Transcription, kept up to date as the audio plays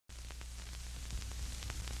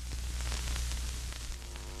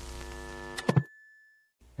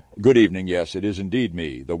Good evening. Yes, it is indeed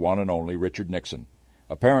me, the one and only Richard Nixon.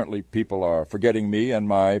 Apparently, people are forgetting me and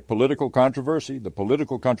my political controversy, the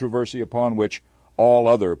political controversy upon which all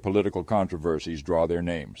other political controversies draw their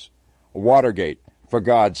names. Watergate, for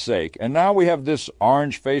God's sake. And now we have this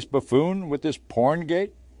orange-faced buffoon with this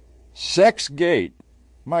porn-gate? Sex-gate.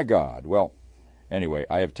 My God. Well, anyway,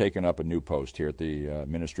 I have taken up a new post here at the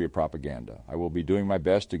Ministry of Propaganda. I will be doing my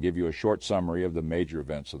best to give you a short summary of the major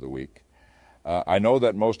events of the week. I know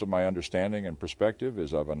that most of my understanding and perspective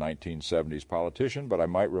is of a 1970s politician, but I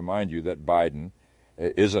might remind you that Biden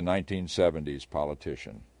is a 1970s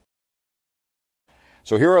politician.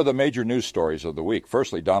 So here are the major news stories of the week.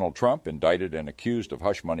 Firstly, Donald Trump, indicted and accused of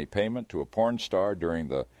hush money payment to a porn star during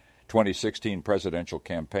the 2016 presidential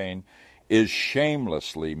campaign, is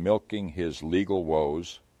shamelessly milking his legal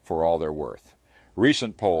woes for all they're worth.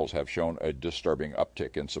 Recent polls have shown a disturbing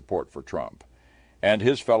uptick in support for Trump, and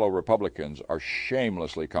his fellow Republicans are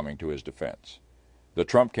shamelessly coming to his defense. The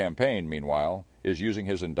Trump campaign, meanwhile, is using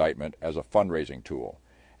his indictment as a fundraising tool,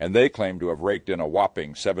 and they claim to have raked in a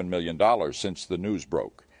whopping $7 million since the news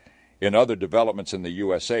broke. In other developments in the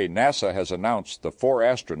USA, NASA has announced the 4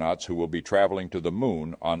 astronauts who will be traveling to the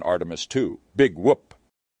moon on Artemis II. Big whoop!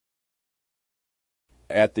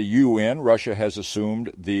 At the UN, Russia has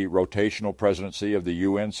assumed the rotational presidency of the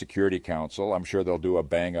UN Security Council. I'm sure they'll do a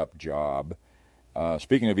bang-up job.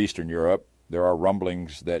 Speaking of Eastern Europe, there are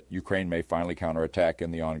rumblings that Ukraine may finally counterattack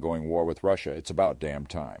in the ongoing war with Russia. It's about damn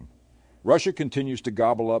time. Russia continues to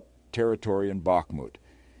gobble up territory in Bakhmut,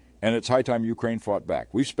 and it's high time Ukraine fought back.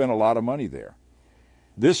 We've spent a lot of money there.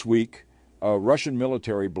 This week, a Russian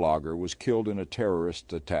military blogger was killed in a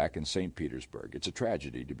terrorist attack in St. Petersburg. It's a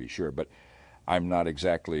tragedy, to be sure, but I'm not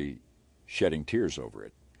exactly shedding tears over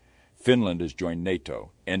it. Finland has joined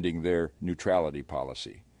NATO, ending their neutrality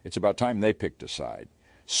policy. It's about time they picked a side.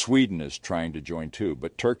 Sweden is trying to join too,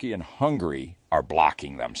 but Turkey and Hungary are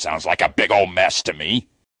blocking them. Sounds like a big old mess to me.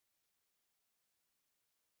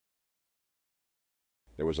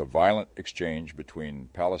 There was a violent exchange between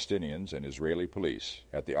Palestinians and Israeli police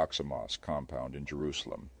at the Aqsa Mosque compound in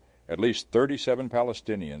Jerusalem. At least 37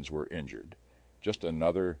 Palestinians were injured. Just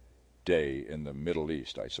another day in the Middle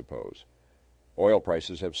East, I suppose. Oil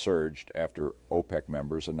prices have surged after OPEC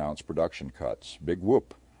members announced production cuts. Big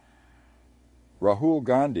whoop. Rahul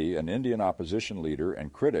Gandhi, an Indian opposition leader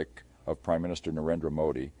and critic of Prime Minister Narendra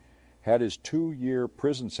Modi, had his 2-year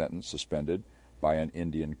prison sentence suspended by an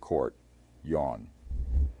Indian court. Yawn.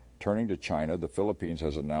 Turning to China, the Philippines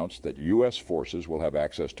has announced that U.S. forces will have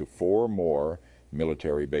access to 4 more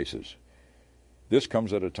military bases. This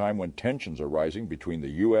comes at a time when tensions are rising between the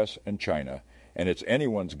U.S. and China, and it's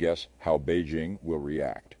anyone's guess how Beijing will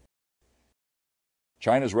react.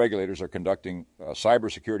 China's regulators are conducting a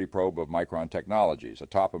cybersecurity probe of Micron Technologies, a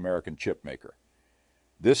top American chip maker.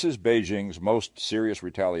 This is Beijing's most serious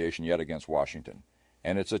retaliation yet against Washington,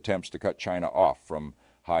 and its attempts to cut China off from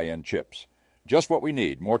high-end chips. Just what we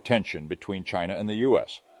need, more tension between China and the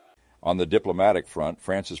U.S. On the diplomatic front,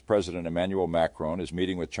 France's President Emmanuel Macron is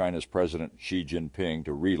meeting with China's President Xi Jinping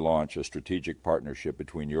to relaunch a strategic partnership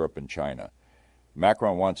between Europe and China.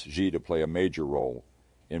 Macron wants Xi to play a major role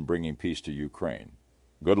in bringing peace to Ukraine.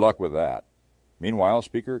 Good luck with that. Meanwhile,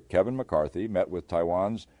 Speaker Kevin McCarthy met with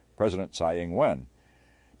Taiwan's President Tsai Ing-wen,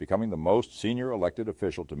 becoming the most senior elected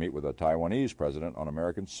official to meet with a Taiwanese president on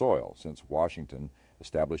American soil since Washington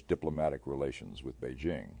established diplomatic relations with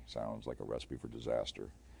Beijing. Sounds like a recipe for disaster.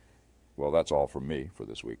 Well, that's all from me for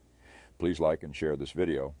this week. Please like and share this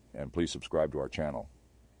video, and please subscribe to our channel.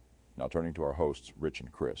 Now turning to our hosts, Rich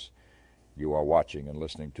and Chris. You are watching and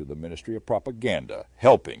listening to the Ministry of Propaganda,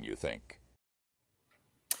 helping you think.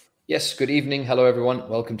 Yes, good evening. Hello, everyone.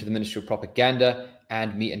 Welcome to the Ministry of Propaganda.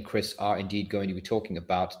 And me and Chris are indeed going to be talking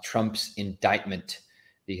about Trump's indictment,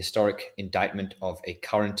 the historic indictment of a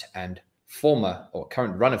current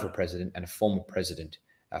runner for president and a former president.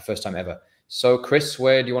 First time ever. So, Chris,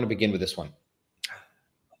 where do you want to begin with this one?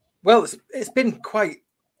 Well, it's been quite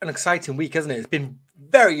an exciting week, hasn't it? It's been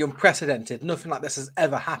very unprecedented. Nothing like this has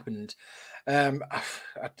ever happened. I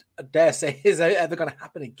dare say, is it ever going to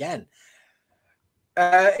happen again?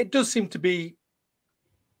 It does seem to be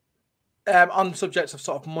on subjects of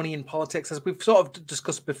sort of money in politics, as we've sort of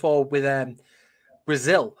discussed before with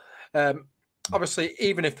Brazil. Obviously,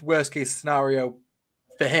 even if the worst case scenario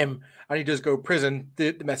for him and he does go to prison,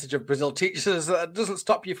 the message of Brazil teaches us that it doesn't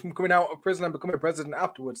stop you from coming out of prison and becoming president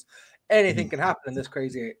afterwards. Anything can happen in this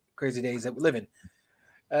crazy days that we live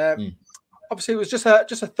in. Obviously, it was just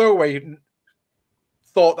a throwaway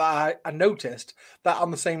thought that I noticed that on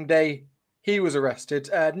the same day he was arrested,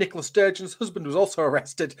 Nicola Sturgeon's husband was also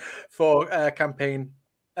arrested for campaign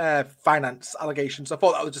finance allegations. I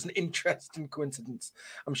thought that was just an interesting coincidence.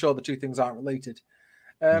 I'm sure the two things aren't related.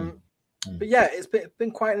 But yeah, it's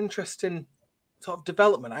been quite an interesting sort of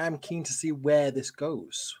development. I am keen to see where this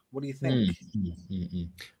goes. What do you think?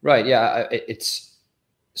 Right. Yeah. It's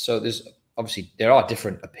so there's obviously there are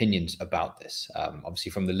different opinions about this.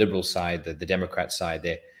 Obviously, from the liberal side, the Democrat side,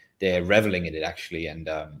 they're reveling in it actually, and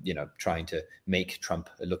trying to make Trump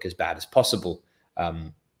look as bad as possible.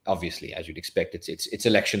 Obviously, as you'd expect, it's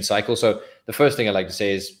election cycle. So the first thing I'd like to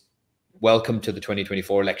say is welcome to the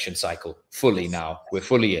 2024 election cycle fully now. We're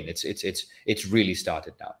fully in. It's really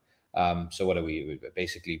started now. So what are we?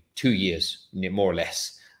 Basically 2 years, more or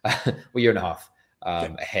less, a year and a half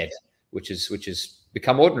ahead, which is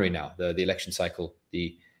become ordinary now. The election cycle,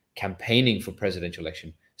 the campaigning for presidential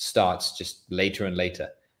election starts just later and later.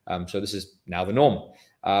 So this is now the norm.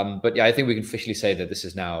 But yeah, I think we can officially say that this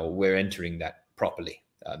is now, we're entering that properly,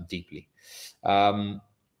 deeply. And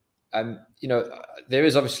there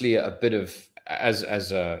is obviously a bit of,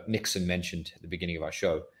 as Nixon mentioned at the beginning of our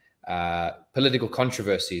show, political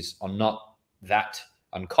controversies are not that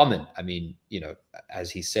uncommon. I mean,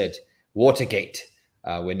 as he said, Watergate,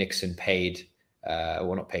 where Nixon paid,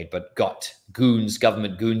 well, not paid, but got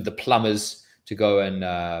government goons, the plumbers, to go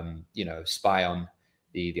and spy on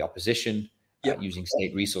the opposition. Using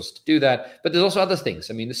state resources to do that. But there's also other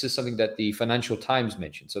things. I mean, this is something that the Financial Times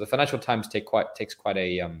mentioned. So the Financial Times takes quite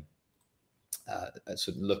a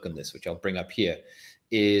sort of look on this, which I'll bring up here,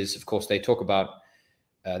 is, of course, they talk about,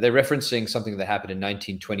 they're referencing something that happened in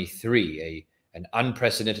 1923, an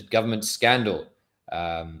unprecedented government scandal,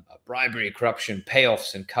 bribery, corruption,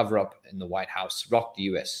 payoffs, and cover-up in the White House rocked the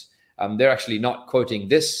U.S. They're actually not quoting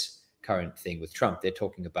this current thing with Trump. They're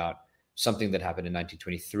talking about something that happened in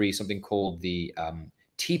 1923, something called the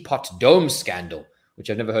Teapot Dome scandal,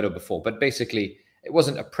 which I've never heard of before. But basically, it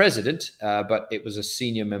wasn't a president, but it was a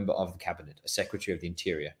senior member of the cabinet, a secretary of the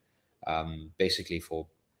interior, basically for,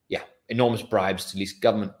 enormous bribes to lease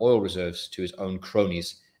government oil reserves to his own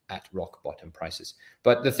cronies at rock bottom prices.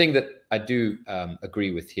 But the thing that I do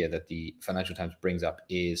agree with here that the Financial Times brings up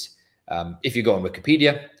is if you go on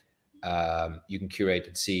Wikipedia, you can curate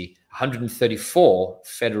and see 134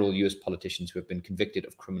 federal U.S. politicians who have been convicted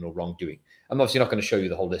of criminal wrongdoing. I'm obviously not going to show you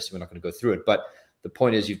the whole list. We're not going to go through it. But the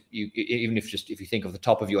point is, even if you think of the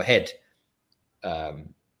top of your head,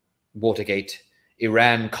 Watergate,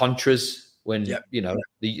 Iran Contras, when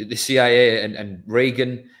the CIA and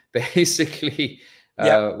Reagan basically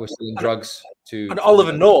were selling drugs to, and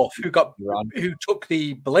Oliver North, who took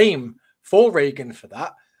the blame for Reagan for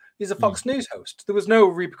that. He's a Fox News host. There was no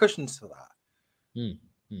repercussions for that.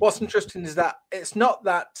 What's interesting is that it's not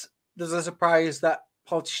that there's a surprise that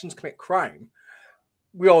politicians commit crime.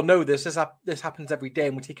 We all know this. This happens every day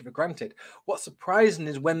and we take it for granted. What's surprising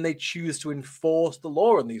is when they choose to enforce the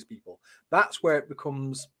law on these people. That's where it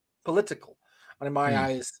becomes political. And in my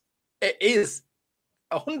eyes, it is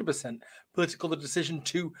 100% political, the decision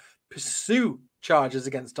to pursue charges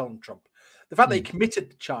against Donald Trump. The fact that he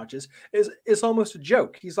committed the charges is almost a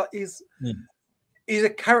joke. He's a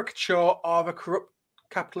caricature of a corrupt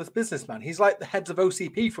capitalist businessman. He's like the heads of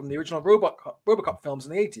OCP from the original RoboCop films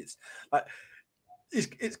in the 80s. Like,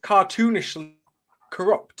 it's cartoonishly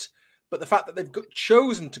corrupt. But the fact that they've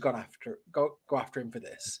chosen to go after him for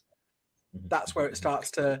this, that's where it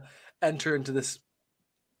starts to enter into this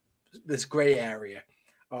grey area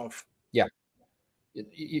of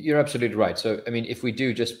You're absolutely right. So, I mean, if we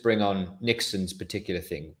do just bring on Nixon's particular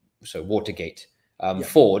thing, so Watergate,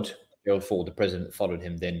 Ford, Gerald Ford, the president that followed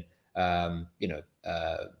him, then,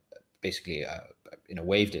 basically,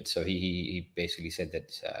 waived it. So he basically said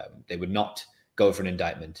that they would not go for an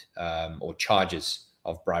indictment or charges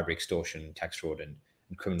of bribery, extortion, tax fraud, and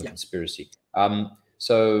criminal conspiracy.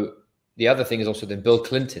 So the other thing is also then Bill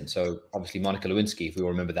Clinton. So obviously Monica Lewinsky, if we all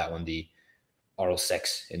remember that one, the oral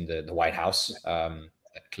sex in the White House.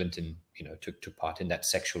 Clinton, took part in that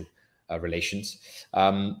sexual relations.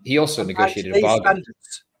 He also negotiated a bargain.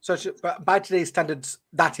 By today's standards,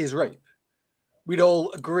 that is rape. We'd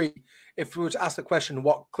all agree if we were to ask the question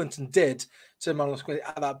what Clinton did to Monica Lewinsky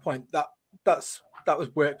at that point, that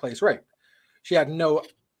was workplace rape. She had no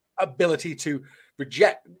ability to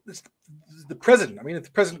reject the president. I mean, if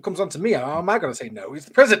the president comes on to me, how am I going to say no? He's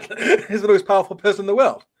the president. He's the most powerful person in the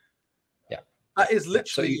world. That is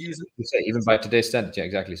literally even by today's standards. Yeah,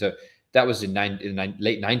 exactly. So that was in the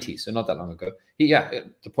late 90s, so not that long ago.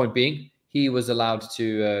 The point being, he was allowed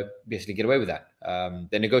to basically get away with that.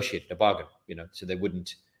 They negotiated a bargain, so they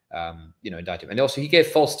wouldn't, indict him. And also, he gave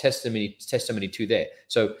false testimony too there.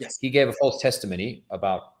 So he gave a false testimony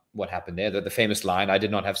about what happened there. The famous line, "I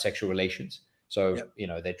did not have sexual relations." So,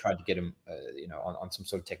 they tried to get him, on some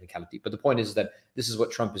sort of technicality. But the point is that this is what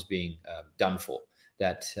Trump is being done for,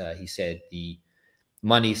 that he said the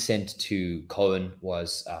money sent to Cohen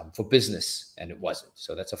was for business, and it wasn't.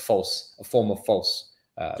 So that's a form of false,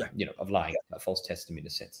 of lying, a false testimony in a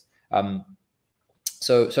sense.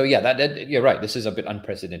 So yeah, that you're right. This is a bit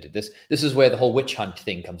unprecedented. This is where the whole witch hunt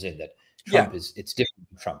thing comes in. That Trump it's different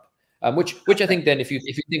from Trump. Which I think then, if you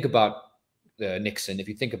think about Nixon, if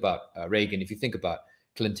you think about Reagan, if you think about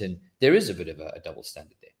Clinton, there is a bit of a double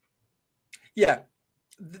standard there. Yeah,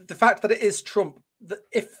 the fact that it is Trump,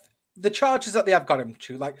 if the charges that they have got him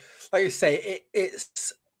to, like you say,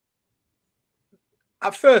 it's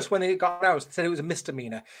at first when they got out, they said it was a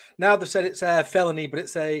misdemeanor. Now they've said it's a felony, but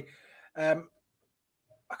it's a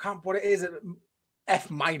I can't remember what it is, F-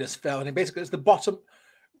 felony. Basically, it's the bottom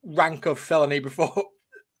rank of felony before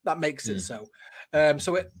that makes it so.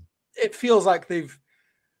 So it feels like they've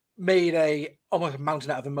made almost a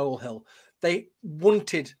mountain out of a molehill. They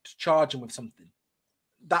wanted to charge him with something.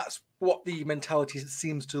 That's what the mentality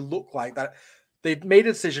seems to look like. That they've made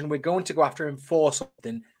a decision, we're going to go after him for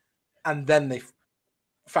something, and then they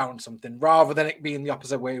found something, rather than it being the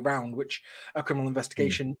opposite way around, which a criminal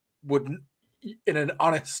investigation wouldn't, in an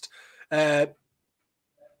honest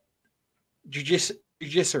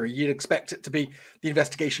judiciary, you'd expect it to be the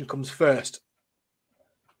investigation comes first,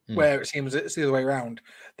 where it seems it's the other way around.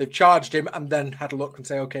 They've charged him and then had a look and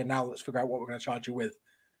say, okay, now let's figure out what we're going to charge you with.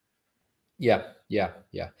 Yeah.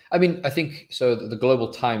 I mean, I think so. The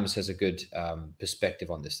Global Times has a good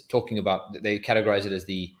perspective on this, talking about, they categorize it as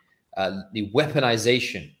the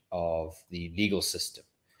weaponization of the legal system.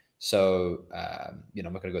 So, I'm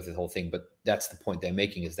not going to go through the whole thing, but that's the point they're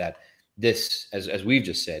making, is that this, as we've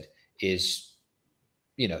just said, is,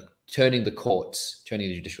 turning the courts, turning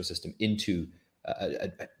the judicial system into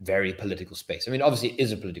a very political space. I mean, obviously it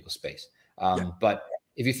is a political space. But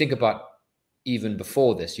if you think about even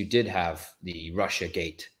before this, you did have the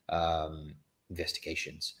Russiagate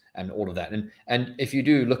investigations and all of that. And if you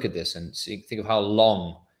do look at this and think of how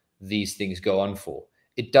long these things go on for,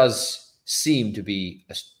 it does seem to be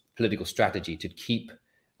a political strategy to keep,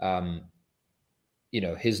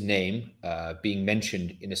 his name being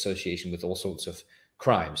mentioned in association with all sorts of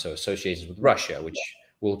crimes. So associations with Russia, which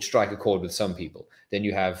will strike a chord with some people. Then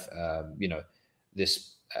you have,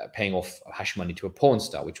 this paying off hush money to a porn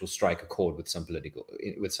star, which will strike a chord with some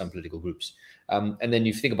political groups. And then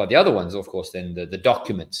you think about the other ones, of course. Then the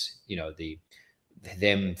documents,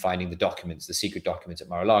 them finding the documents, the secret documents at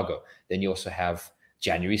Mar-a-Lago. Then you also have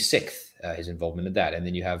January 6th, his involvement in that. And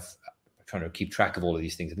then you have, I'm trying to keep track of all of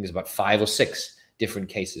these things. I think there's about 5 or 6 different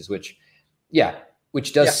cases, which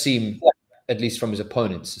does seem, at least from his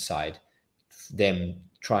opponent's side, them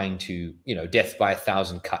trying to, death by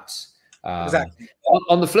 1,000 cuts. Exactly.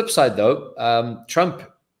 On the flip side, though, Trump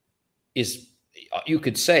is, you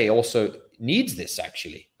could say, also needs this,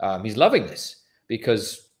 actually. He's loving this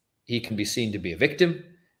because he can be seen to be a victim,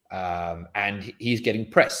 and he's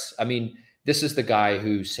getting press. I mean, this is the guy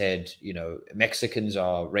who said, Mexicans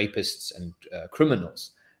are rapists and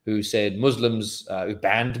criminals, who said Muslims, who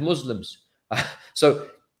banned Muslims. So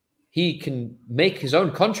he can make his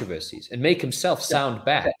own controversies and make himself sound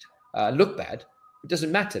bad, look bad. It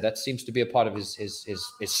doesn't matter. That seems to be a part of his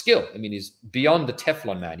skill. I mean, he's beyond the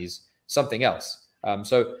Teflon man. He's something else.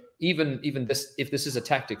 So even this, if this is a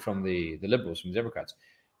tactic from the liberals, from the Democrats,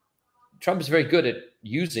 Trump is very good at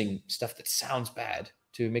using stuff that sounds bad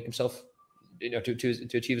to make himself, to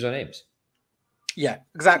achieve his own aims. Yeah,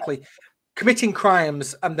 exactly. Committing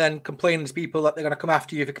crimes and then complaining to people that they're going to come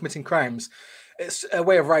after you for committing crimes. It's a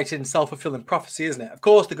way of writing self-fulfilling prophecy, isn't it? Of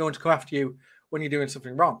course, they're going to come after you when you're doing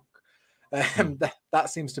something wrong. That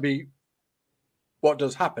seems to be what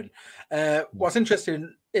does happen. What's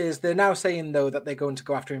interesting is they're now saying, though, that they're going to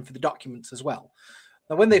go after him for the documents as well.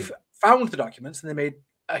 Now, when they've found the documents and they made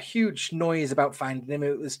a huge noise about finding him,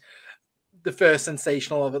 it was the first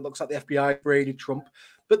sensational of it. Looks like the FBI raided Trump.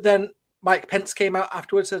 But then Mike Pence came out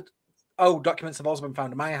afterwards and said, oh, documents have also been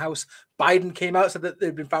found in my house. Biden came out, said that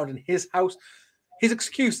they'd been found in his house. His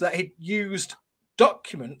excuse that he'd used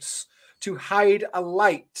documents to hide a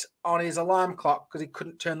light on his alarm clock because he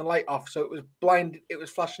couldn't turn the light off, so it was blind. It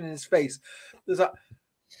was flashing in his face. There's that.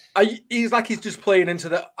 He's like he's just playing into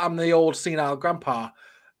the I'm the old senile grandpa.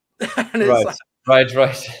 And it's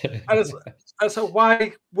right. And so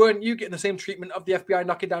why weren't you getting the same treatment of the FBI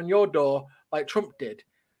knocking down your door like Trump did?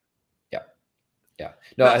 Yeah.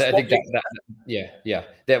 No, I think that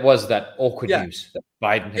there was that awkward news that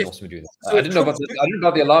Biden had also been doing that. So I didn't know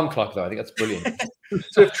about the alarm clock, though. I think that's brilliant.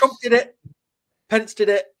 So if Trump did it, Pence did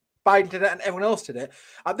it, Biden did it and everyone else did it.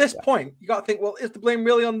 At this point, you got to think, well, is the blame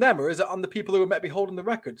really on them, or is it on the people who are meant to be holding the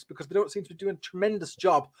records? Because they don't seem to be doing a tremendous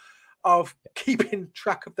job of keeping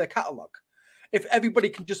track of their catalogue. If everybody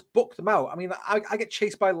can just book them out, I mean, I get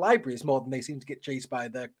chased by libraries more than they seem to get chased by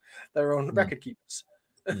their own record keepers.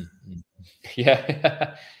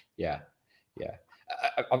 Yeah.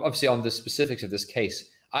 Obviously, on the specifics of this case,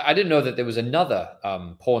 I didn't know that there was another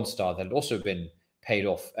porn star that had also been paid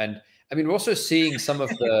off. And I mean, we're also seeing some of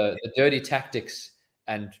the dirty tactics.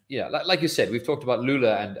 And, like you said, we've talked about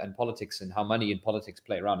Lula and politics and how money and politics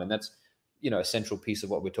play around. And that's, a central piece of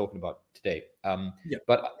what we're talking about today.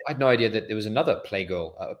 But I had no idea that there was another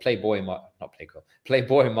Playboy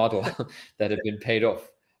model that had been paid off.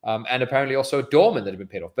 And apparently also a doorman that had been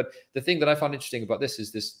paid off. But the thing that I found interesting about this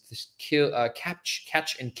is this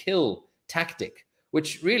catch and kill tactic,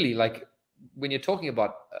 which really, like, when you're talking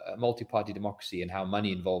about a multi-party democracy and how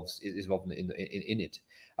money is involved in it,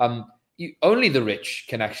 only the rich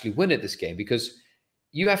can actually win at this game, because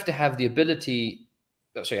you have to have the ability.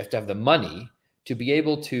 So you have to have the money to be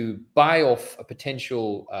able to buy off a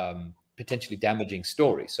potentially damaging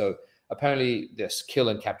story. So apparently this kill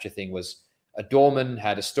and capture thing was a doorman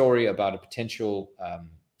had a story about a potential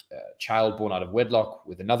child born out of wedlock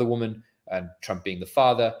with another woman, and Trump being the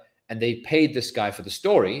father, and they paid this guy for the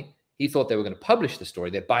story. He thought they were going to publish the story.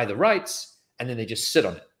 They buy the rights, and then they just sit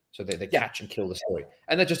on it. So they catch and kill the story.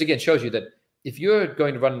 And that just, again, shows you that if you're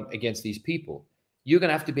going to run against these people, you're going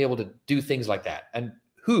to have to be able to do things like that. And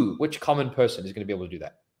which common person is going to be able to do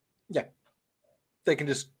that? Yeah. They can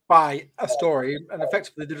just buy a story, and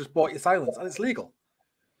effectively they just bought your silence, and it's legal.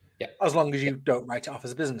 Yeah. As long as you don't write it off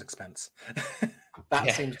as a business expense.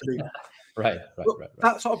 That seems to be right.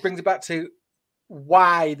 That sort of brings it back to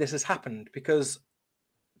why this has happened, because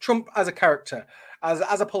Trump as a character,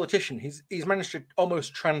 as a politician, he's managed to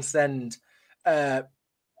almost transcend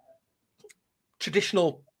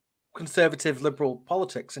traditional conservative liberal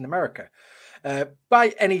politics in America.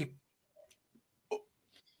 By any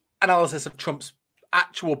analysis of Trump's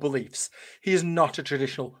actual beliefs, he is not a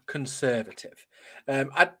traditional conservative.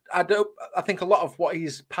 I think a lot of what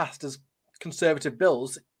he's passed as conservative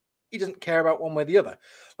bills, he doesn't care about one way or the other.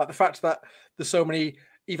 Like the fact that there's so many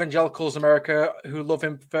evangelicals in America who love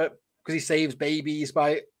him because he saves babies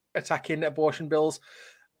by attacking abortion bills.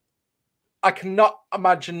 I cannot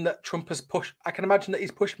imagine that Trump has pushed. I can imagine that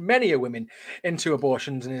he's pushed many women into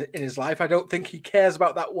abortions in his life. I don't think he cares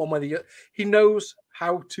about that one way or the other. He knows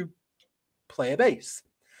how to play a base.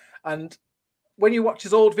 And when you watch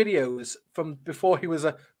his old videos from before he was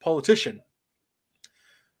a politician,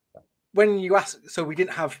 when you ask, so we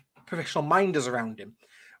didn't have professional minders around him,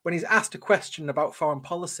 when he's asked a question about foreign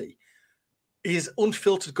policy, his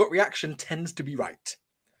unfiltered gut reaction tends to be right.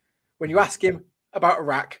 When you ask him about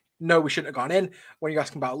Iraq, no, we shouldn't have gone in. When you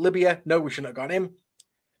ask him about Libya, no, we shouldn't have gone in.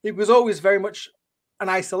 He was always very much an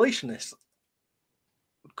isolationist.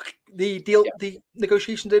 The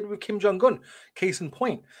negotiations did with Kim Jong-un, case in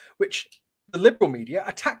point, which the liberal media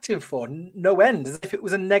attacked him for no end, as if it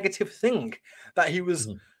was a negative thing that he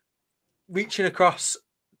was reaching across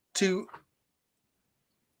to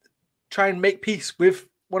try and make peace with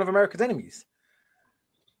one of America's enemies.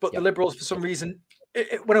 But the liberals, for some reason,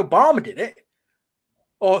 when Obama did it,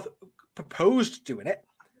 or proposed doing it,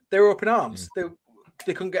 they were up in arms.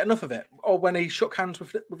 They couldn't get enough of it. Or when he shook hands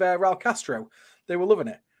with Raul Castro, they were loving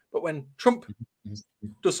it. But when Trump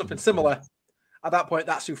does something similar, at that point,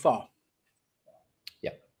 that's too far.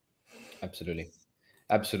 Yeah, absolutely.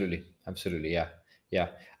 Yeah.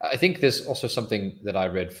 I think there's also something that I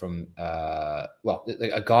read from, a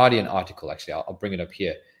Guardian article, actually. I'll bring it up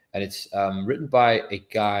here. And it's written by a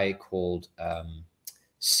guy called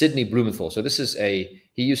Sidney Blumenthal. So this is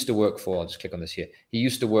he used to work for, I'll just click on this here. He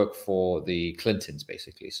used to work for the Clintons,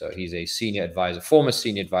 basically. So he's a former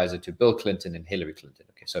senior advisor to Bill Clinton and Hillary Clinton.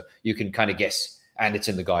 Okay, so you can kind of guess, and it's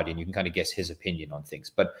in the Guardian, you can kind of guess his opinion on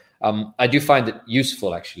things. But I do find it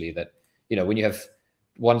useful, actually, that, when you have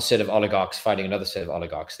one set of oligarchs fighting another set of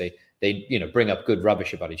oligarchs, they bring up good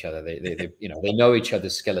rubbish about each other. They know each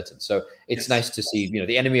other's skeletons. So it's nice to see,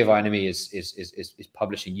 the enemy of our enemy is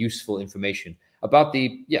publishing useful information about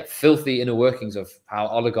the filthy inner workings of how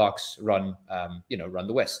oligarchs run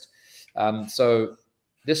the West. So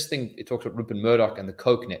this thing, it talks about Rupert Murdoch and the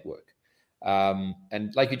Koch network.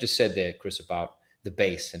 And like you just said there, Chris, about the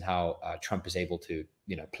base and how Trump is able to,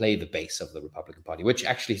 play the base of the Republican Party, which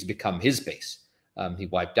actually has become his base. He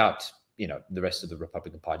wiped out, the rest of the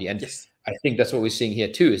Republican Party. And I think that's what we're seeing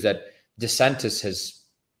here too, is that DeSantis has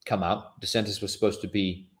come out. DeSantis was supposed to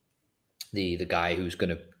be the guy who's going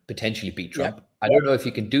to potentially beat Trump. I don't know if he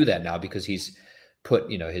can do that now, because he's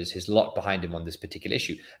put his lot behind him on this particular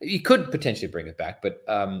issue. He could potentially bring it back, but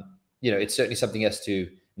it's certainly something he has to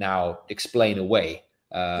now explain away.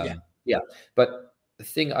 But the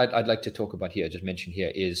thing I'd like to talk about here, just mention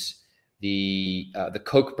here, is the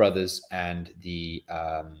Koch brothers and the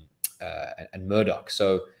and Murdoch.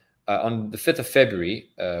 So on the 5th of February,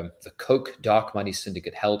 the Koch dark money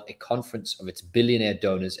syndicate held a conference of its billionaire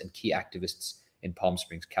donors and key activists in Palm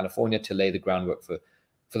Springs, California, to lay the groundwork for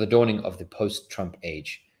the dawning of the post-Trump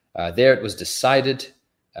age. There it was decided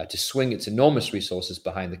to swing its enormous resources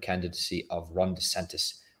behind the candidacy of Ron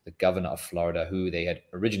DeSantis, the governor of Florida, who they had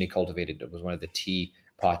originally cultivated. It was one of the Tea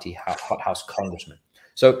Party hothouse congressmen.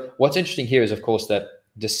 So what's interesting here is, of course, that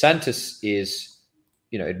DeSantis is,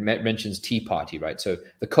 it mentions Tea Party, right? So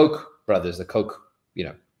the Koch brothers, the Koch,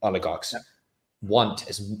 oligarchs want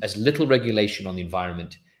as little regulation on the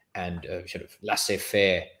environment and sort of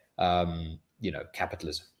laissez-faire,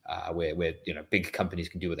 capitalism, where big companies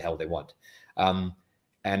can do what the hell they want.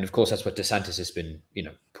 And of course, that's what DeSantis has been,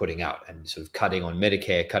 putting out and sort of cutting on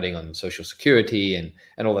Medicare, cutting on Social Security, and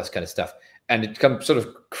all that kind of stuff. And it sort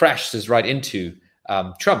of crashes right into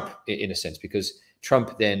Trump in a sense, because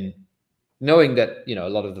Trump then, knowing that a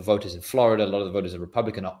lot of the voters in Florida, a lot of the voters are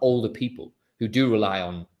Republican, are older people who do rely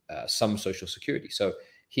on some Social Security. So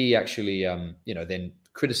he actually, then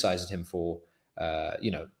criticizes him for,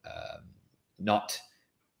 not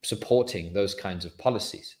supporting those kinds of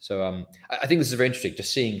policies. So I think this is very interesting,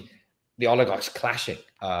 just seeing the oligarchs clashing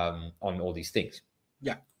on all these things.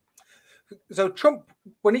 Yeah. So Trump,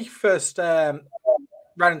 when he first ran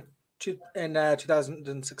in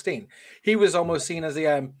 2016, he was almost seen as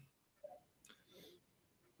a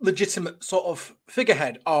legitimate sort of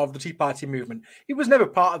figurehead of the Tea Party movement. He was never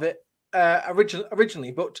part of it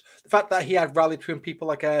originally, but the fact that he had rallied from people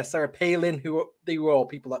like Sarah Palin, they were all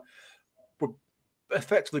people that were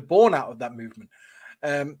effectively born out of that movement.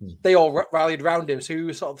 They all rallied around him, so he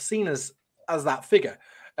was sort of seen as that figure.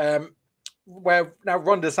 Where now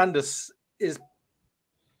Ron DeSantis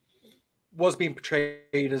was being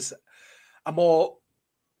portrayed as a more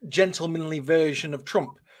gentlemanly version of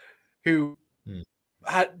Trump, who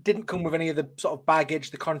didn't come with any of the sort of baggage,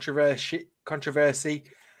 the controversy.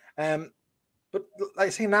 But like I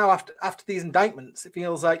say, now after these indictments, it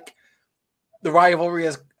feels like the rivalry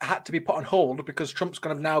has had to be put on hold, because Trump's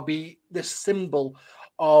going to now be this symbol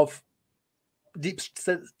of deep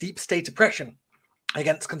state oppression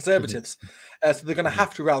against conservatives. So they're going to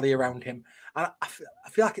have to rally around him. And I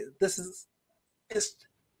feel like it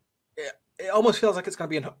almost feels like it's going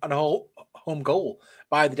to be a home goal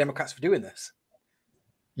by the Democrats for doing this.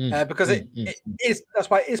 Because it is, that's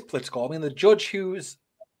why it is political. I mean, the judge who's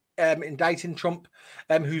indicting Trump,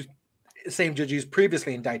 who's the same judge who's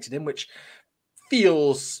previously indicted him, which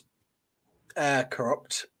feels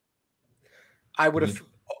corrupt. I would have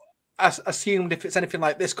assumed, if it's anything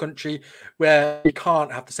like this country where you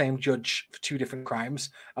can't have the same judge for two different crimes.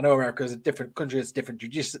 I know America is a different country, it's a different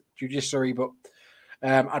judiciary, but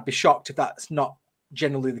I'd be shocked if that's not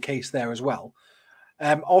generally the case there as well.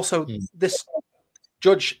 Also, this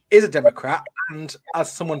judge is a Democrat, and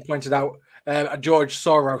as someone pointed out, a George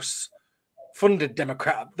Soros funded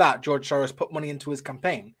Democrat that George Soros put money into his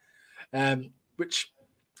campaign, which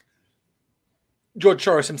George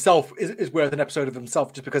Soros himself is worth an episode of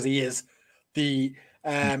himself, just because he is the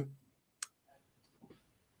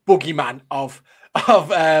boogeyman of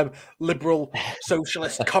liberal,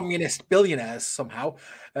 socialist, communist billionaires somehow.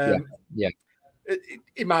 In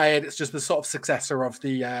my head, it's just the sort of successor of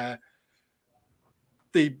the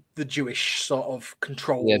Jewish sort of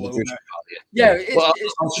control.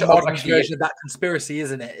 It's a modern version of that conspiracy,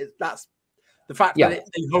 isn't it? That's the fact that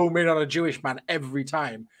they home in on a Jewish man every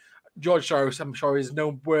time. George Soros, I'm sure, is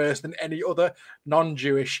no worse than any other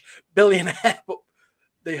non-Jewish billionaire, but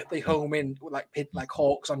they home in like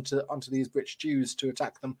hawks onto these rich Jews to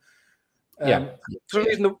attack them. For some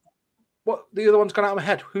reason, the other one's gone out of my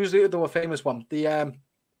head. Who's the other famous one? The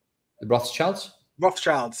Rothschilds.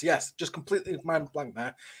 Rothschilds, yes, just completely mind blank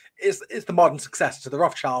there. It's the modern successor to the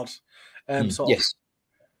Rothschilds sort of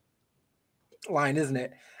line, isn't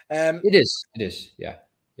it? It is. Yeah.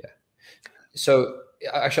 So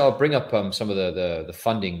actually, I'll bring up some of the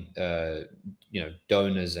funding,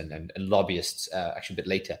 donors and lobbyists actually a bit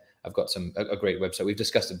later. I've got a great website. We've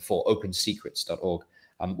discussed it before, opensecrets.org,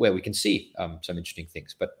 where we can see some interesting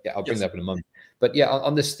things. But I'll bring that up in a moment. But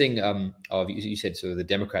on this thing of you said sort of the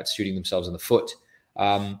Democrats shooting themselves in the foot.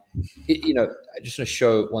 I just want to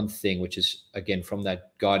show one thing, which is again from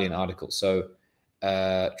that Guardian article. So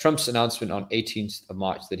Trump's announcement on 18th of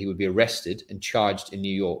March that he would be arrested and charged in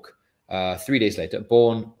New York 3 days later,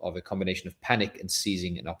 born of a combination of panic and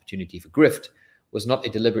seizing an opportunity for grift, was not a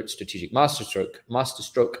deliberate strategic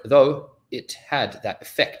masterstroke, though it had that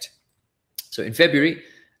effect. So in February,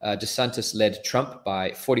 DeSantis led Trump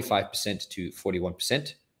by 45% to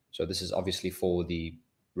 41%. So this is obviously for the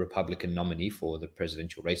Republican nominee for the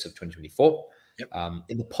presidential race of 2024. Yep.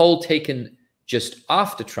 In the poll taken just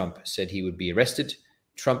after Trump said he would be arrested,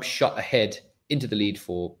 Trump shot ahead into the lead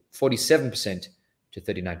for 47% to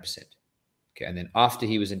 39%. Okay, and then after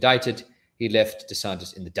he was indicted, he left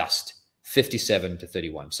DeSantis in the dust, 57 to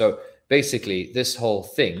 31. So basically, this whole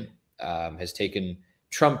thing has taken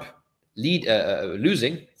Trump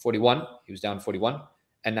losing 41. He was down 41,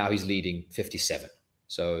 and now he's leading 57.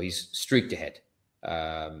 So he's streaked ahead,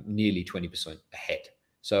 nearly 20% ahead.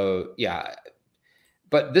 So yeah,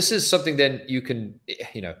 but this is something then you can,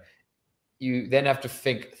 you then have to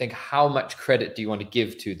think how much credit do you want to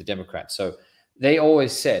give to the Democrats? So they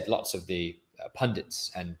always said, lots of the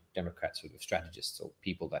pundits and Democrats, sort of strategists or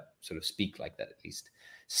people that sort of speak like that at least,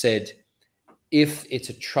 said if it's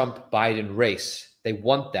a Trump-Biden race, they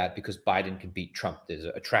want that because Biden can beat Trump. There's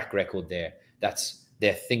a track record there. That's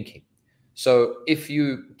their thinking. So if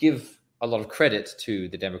you give a lot of credit to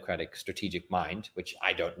the Democratic strategic mind, which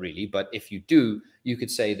I don't really, but if you do, you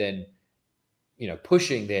could say then,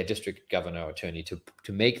 pushing their district governor or attorney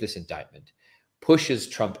to make this indictment pushes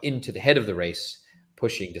Trump into the head of the race,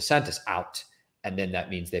 pushing DeSantis out. And then that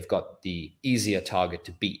means they've got the easier target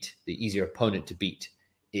to beat, the easier opponent to beat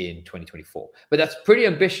in 2024. But that's pretty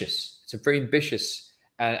ambitious. It's a very ambitious.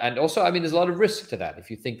 And also, there's a lot of risk to that if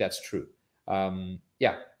you think that's true. I don't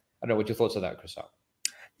know what your thoughts on that, Chris are.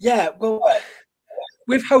 Yeah, well,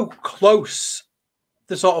 with how close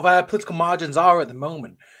the sort of political margins are at the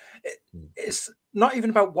moment, it's not even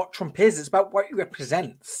about what Trump is, it's about what he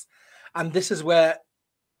represents. And this is where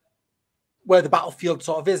the battlefield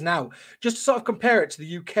sort of is now. Just to sort of compare it to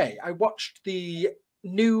the UK, I watched the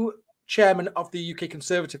new chairman of the UK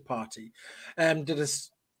Conservative Party did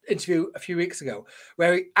this interview a few weeks ago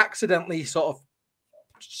where he accidentally sort of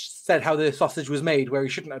said how the sausage was made where he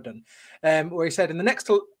shouldn't have done. Where he said in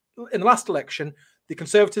the last election, the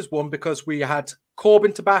Conservatives won because we had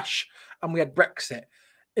Corbyn to bash and we had Brexit.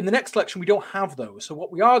 In the next election, we don't have those. So what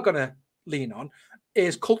we are going to lean on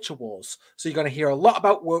is culture wars. So you're going to hear a lot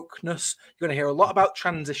about wokeness. You're going to hear a lot about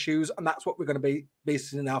trans issues. And that's what we're going to be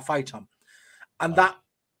basing our fight on. And that,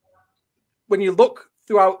 when you look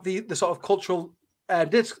throughout the sort of cultural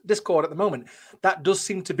discord at the moment, that does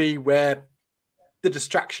seem to be where the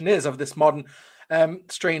distraction is of this modern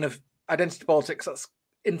strain of identity politics that's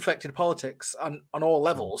infected politics on all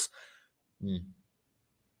levels.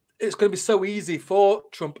 It's going to be so easy for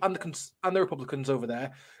Trump and the Republicans over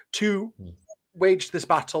there to wage this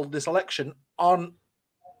battle, this election on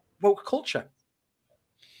woke culture.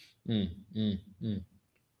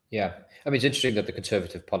 Yeah, it's interesting that the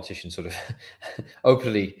conservative politicians sort of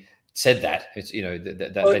openly said that. It's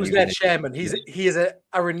it was their chairman. He is a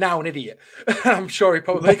renowned idiot. I'm sure he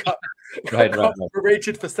probably got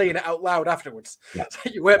berated for saying it out loud afterwards. Yeah. So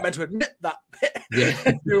you weren't meant to admit that bit.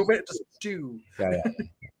 Yeah. You were meant to just do. Yeah.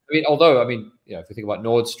 Although if we think about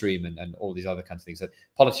Nord Stream and all these other kinds of things, that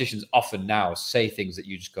politicians often now say things that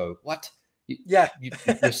you just go, what? You're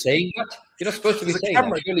saying that? You're not supposed to be saying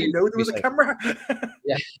that. Really, you know there was a camera?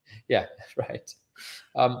 Yeah, right.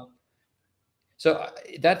 So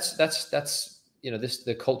that's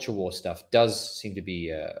the culture war stuff does seem to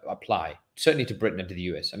be apply certainly to Britain and to the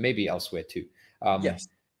US and maybe elsewhere too. Yes,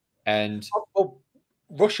 and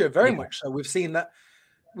Russia very much so. We've seen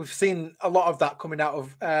a lot of that coming out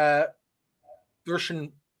of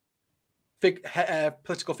Russian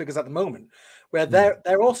political figures at the moment, where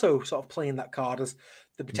they're also sort of playing that card as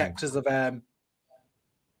the protectors of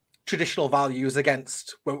traditional values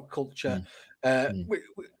against woke culture.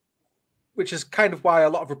 Which is kind of why a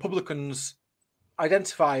lot of Republicans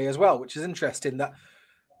identify as well, which is interesting that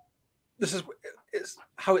it's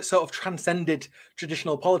how it sort of transcended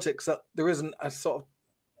traditional politics, that there isn't a sort of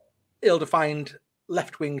ill-defined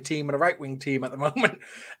left-wing team and a right-wing team at the moment.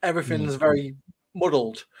 Everything's very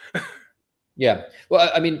muddled. Yeah. Well,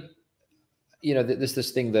 there's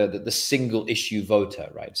this thing, the single issue voter,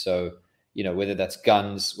 right? So, whether that's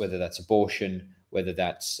guns, whether that's abortion, whether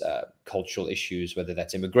that's cultural issues, whether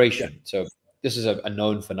that's immigration. So this is a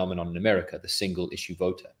known phenomenon in America, the single issue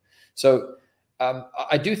voter. So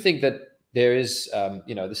I do think that there is,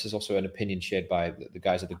 this is also an opinion shared by the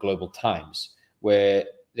guys at the Global Times, where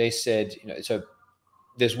they said, so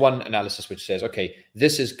there's one analysis which says, okay,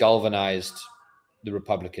 this has galvanized the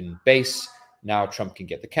Republican base. Now Trump can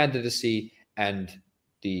get the candidacy, and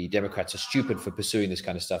the Democrats are stupid for pursuing this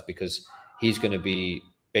kind of stuff because he's going to be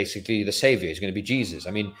basically the savior. He's going to be Jesus.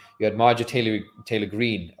 I mean, you had Marjorie Taylor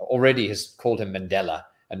Greene already has called him Mandela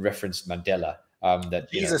and referenced Mandela. That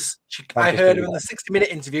Jesus, I heard him in the 60-minute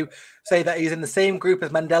interview say that he's in the same group as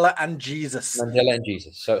Mandela and Jesus. Mandela and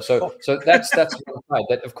Jesus. So that's one side.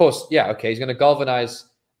 That, of course, yeah, okay, he's going to galvanize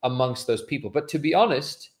amongst those people. But to be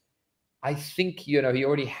honest, I think he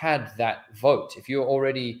already had that vote. If you're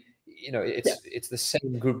already, it's the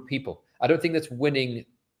same group of people. I don't think that's winning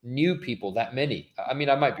new people that many. I mean,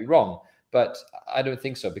 I might be wrong, but I don't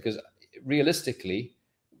think so, because realistically,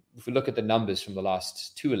 if we look at the numbers from the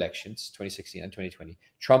last two elections, 2016 and 2020,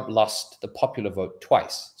 Trump lost the popular vote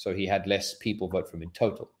twice. So he had less people vote for him in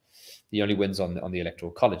total. He only wins on the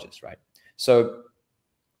electoral colleges, right? So,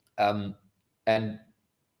 and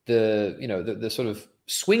the sort of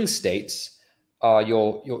swing states are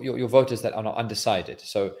your voters that are not undecided.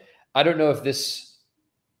 So I don't know if this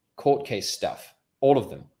court case stuff, all of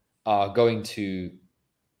them, are going to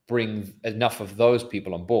bring enough of those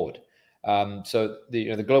people on board. So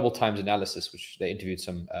the Global Times analysis, which they interviewed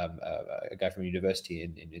a guy from a university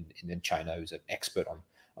in China who's an expert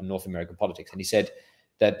on North American politics, and he said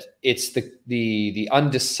that it's the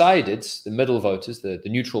undecideds, the middle voters, the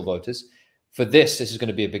neutral voters. For this is going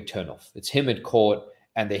to be a big turnoff. It's him in court,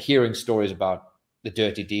 and they're hearing stories about the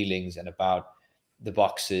dirty dealings and about the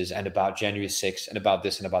boxes and about January 6th and about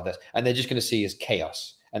this and about that, and they're just going to see as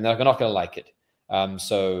chaos, and they're not going to like it.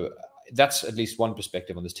 So that's at least one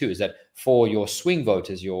perspective on this too, is that for your swing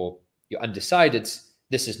voters, your undecideds,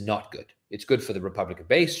 this is not good. It's good for the Republican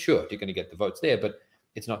base. Sure, you're going to get the votes there, but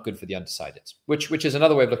it's not good for the undecideds, which is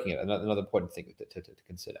another way of looking at it, another important thing to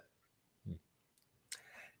consider.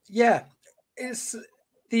 Yeah,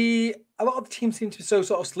 a lot of the teams seem to be so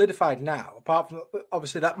sort of solidified now, apart from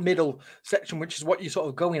obviously that middle section, which is what you're sort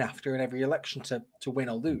of going after in every election to win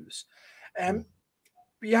or lose. But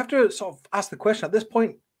you have to sort of ask the question at this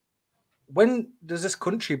point, when does this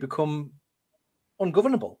country become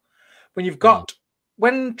ungovernable? When you've got,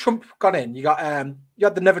 when Trump got in, you had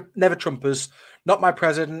the never Trumpers, not my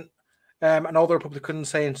president, and all the Republicans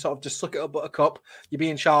saying sort of just suck it up, buttercup. You're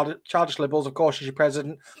being childish liberals, of course, as your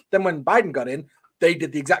president. Then when Biden got in, they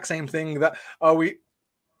did the exact same thing. That the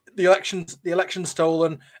election's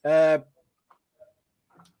stolen,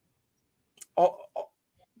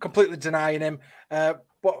 completely denying him.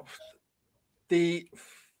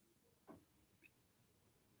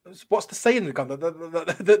 What's the saying they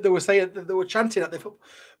were saying? They were chanting at the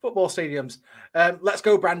football stadiums, "Let's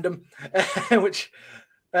go, Brandon," which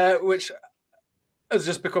has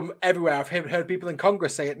just become everywhere. I've heard people in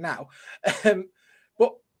Congress say it now.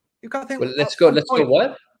 But you've got to think. Well, let's go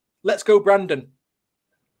what? Let's go, Brandon.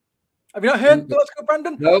 Have you not heard the "Let's go,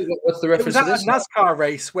 Brandon"? No. What's the reference to this? It was at a NASCAR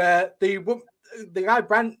race where the guy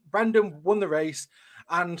Brandon won the race.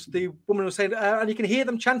 And the woman was saying, and you can hear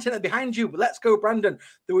them chanting it behind you, "Let's go, Brandon."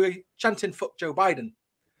 They were chanting "Fuck Joe Biden."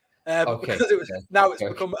 Okay. Because now it's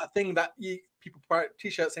become a thing that people wear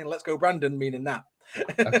T-shirts saying "Let's go, Brandon," meaning that.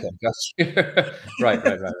 Okay, gotcha. Right.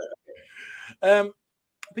 But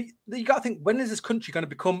you got to think, when is this country going to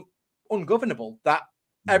become ungovernable? That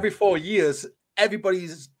every 4 years,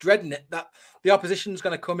 everybody's dreading it, that the opposition is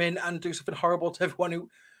going to come in and do something horrible to everyone who.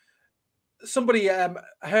 Somebody I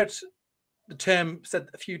heard the term said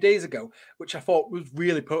a few days ago, which I thought was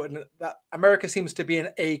really potent, that America seems to be in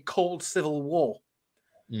a cold civil war.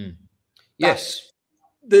 Yes.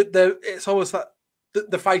 It's almost that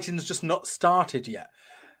the fighting's just not started yet.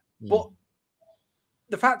 But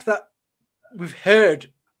the fact that we've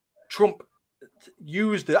heard Trump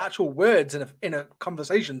use the actual words in a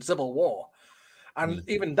conversation, civil war, and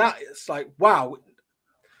even that, it's like, wow,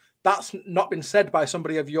 that's not been said by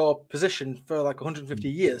somebody of your position for like 150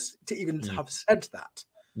 years to even have said that.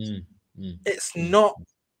 It's not.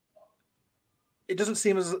 It doesn't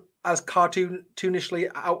seem as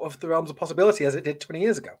cartoonishly out of the realms of possibility as it did 20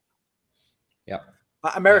 years ago. Yeah,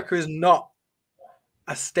 America is not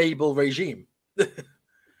a stable regime.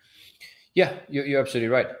 Yeah, you're absolutely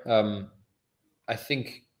right. I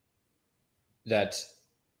think that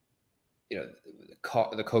the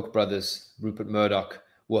Koch brothers, Rupert Murdoch,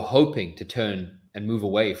 were hoping to turn and move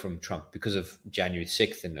away from Trump because of January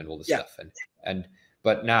 6th and all this stuff.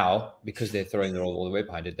 But now, because they're throwing all the weight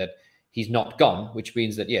behind it, that he's not gone, which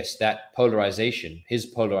means that, yes, that polarization, his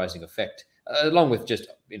polarizing effect, along with just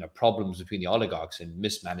problems between the oligarchs and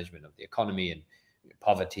mismanagement of the economy and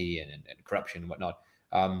poverty and corruption and whatnot.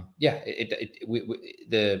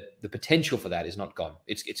 The potential for that is not gone.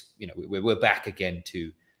 It's we're back again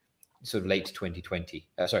to sort of late 2020.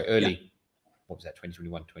 Early. What was that?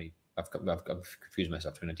 2021, I've confused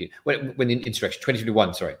myself. 2019, when the insurrection,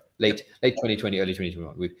 2021, sorry, late 2020, early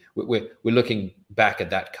 2021. We're looking back at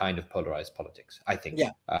that kind of polarized politics, I think.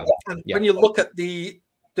 Yeah. And when you look at the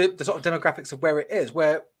sort of demographics of where it is,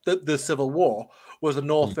 where the Civil War was the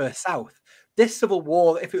North versus South, this Civil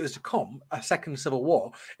War, if it was to come, a second Civil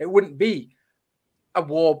War, it wouldn't be a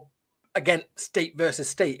war against state versus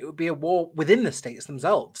state. It would be a war within the states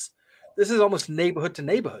themselves. This is almost neighborhood to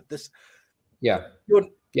neighborhood. Your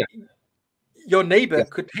neighbor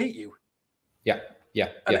could hate you. And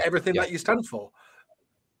everything that you stand for.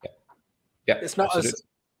 It's not absolutely. As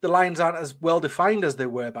the lines aren't as well defined as they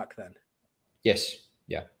were back then. Yes.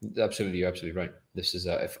 Yeah, absolutely. You're absolutely right. This is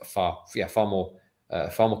a far more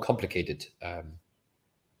complicated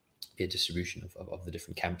distribution of the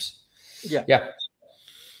different camps.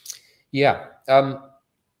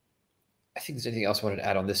 I think there's anything else I wanted to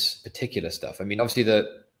add on this particular stuff. I mean, obviously,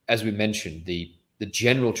 as we mentioned, the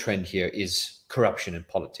general trend here is corruption in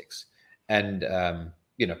politics, and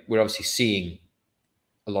we're obviously seeing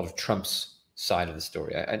a lot of Trump's side of the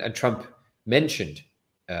story. And Trump mentioned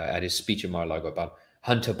at his speech in Mar-a-Lago about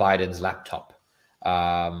Hunter Biden's laptop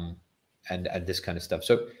and this kind of stuff.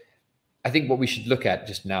 So I think what we should look at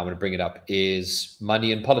just now, I'm going to bring it up, is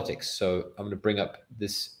money in politics. So I'm going to bring up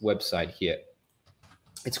this website here.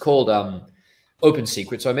 It's called Open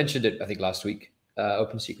Secret. So I mentioned it, I think, last week,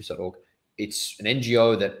 opensecrets.org. It's an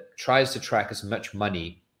NGO that tries to track as much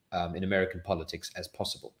money in American politics as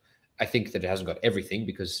possible. I think that it hasn't got everything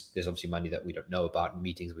because there's obviously money that we don't know about and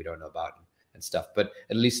meetings we don't know about and stuff. But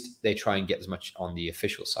at least they try and get as much on the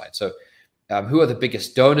official side. So who are the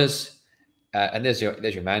biggest donors? And there's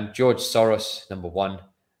your man, George Soros, number one,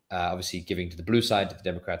 obviously giving to the blue side, to the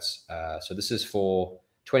Democrats. So this is for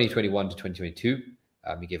 2021 to 2022.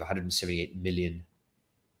 He gave $178 million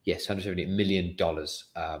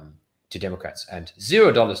to Democrats and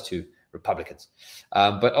 $0 to Republicans.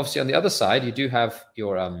 But obviously on the other side, you do have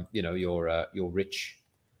your rich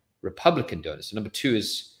Republican donors. So number two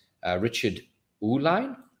is Richard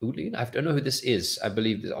Uihlein. I don't know who this is. I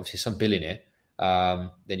believe there's obviously some billionaire.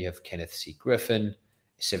 Then you have Kenneth C. Griffin,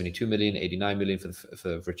 72 million, 89 million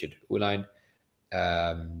for Richard Uihlein.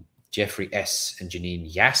 Jeffrey S. and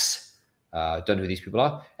Janine Yass. Don't know who these people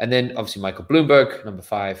are. And then obviously Michael Bloomberg, number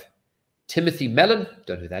five. Timothy Mellon,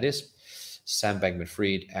 don't know who that is. Sam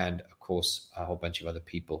Bankman-Fried, and of course a whole bunch of other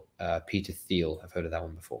people. Peter Thiel, I've heard of that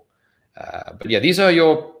one before. But yeah, these are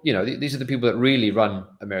these are the people that really run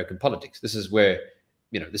American politics. This is where,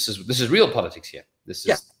 this is real politics here. This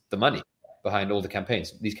is the money behind all the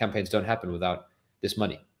campaigns. These campaigns don't happen without this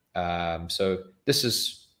money. So this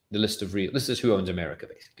is the list of this is who owns America,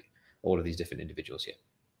 basically. All of these different individuals here.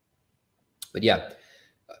 But yeah,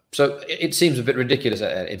 so it seems a bit ridiculous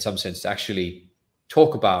in some sense to actually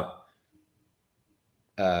talk about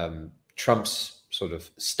Trump's sort of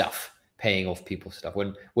stuff, paying off people's stuff,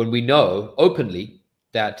 when we know openly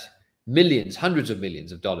that millions, hundreds of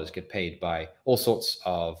millions of dollars get paid by all sorts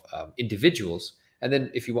of individuals. And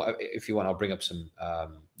then if you want, I'll bring up some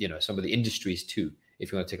some of the industries too,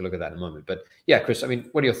 if you want to take a look at that in a moment. But yeah, Chris, I mean,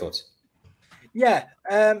 what are your thoughts? Yeah,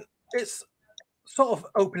 it's sort of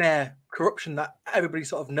open air corruption that everybody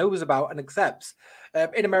sort of knows about and accepts.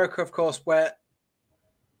 In America, of course, where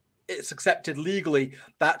it's accepted legally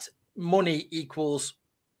that money equals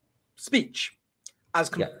speech, as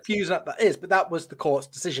confusing as that is, but that was the court's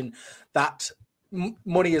decision that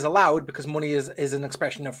money is allowed because money is an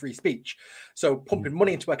expression of free speech. So pumping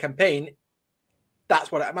money into a campaign,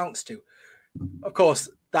 that's what it amounts to. Of course,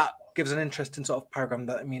 that gives an interesting sort of paradigm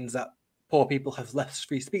that it means that poor people have less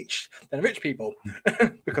free speech than rich people,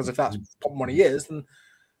 because if that's what money is, then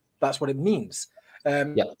that's what it means.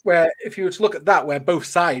 Where if you were to look at that, where both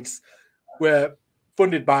sides were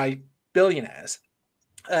funded by billionaires,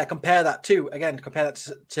 compare that to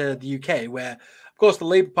the UK, where of course the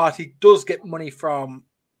Labour Party does get money from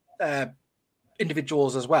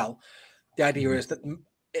individuals as well. The idea is that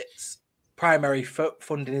its primary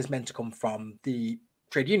funding is meant to come from the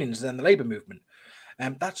trade unions and the labour movement.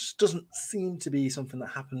 That just doesn't seem to be something that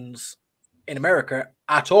happens in America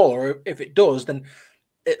at all, or if it does, then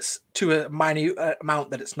it's to a minute amount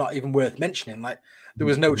that it's not even worth mentioning. Like there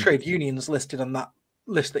was no trade unions listed on that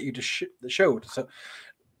list that you just showed. So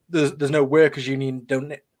there's no workers' union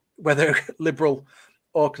donate, whether liberal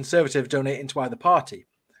or conservative, donate into either party.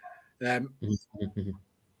 Yeah,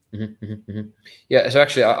 so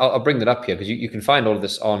actually, I'll bring that up here because you can find all of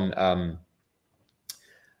this on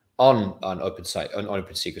Open Site, on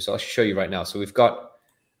Open Secret. So I'll show you right now. So we've got,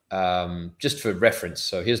 just for reference,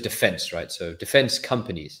 so here's defense, right? So defense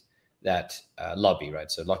companies that lobby,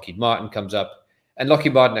 right? So Lockheed Martin comes up, And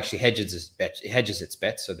Lockheed Martin actually hedges its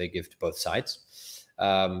bets, so they give to both sides.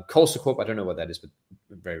 Colster Corp, I don't know what that is, but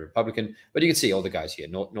very Republican. But you can see all the guys here: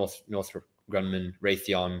 Northrop Grumman,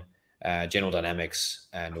 Raytheon, General Dynamics,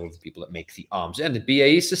 and all the people that make the arms, and the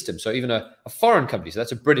BAE system. So even a foreign company, so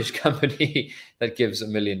that's a British company that gives $1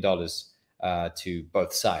 million to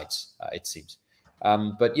both sides, it seems.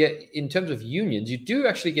 But yeah, in terms of unions, you do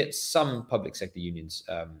actually get some public sector unions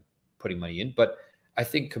putting money in, but I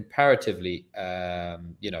think comparatively,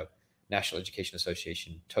 National Education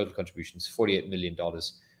Association, total contributions, $48 million.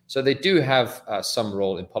 So they do have some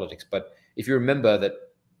role in politics. But if you remember that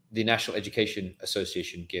the National Education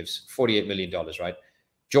Association gives $48 million, right?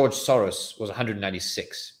 George Soros was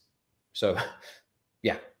 196. So,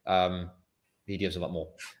 yeah, he gives a lot more.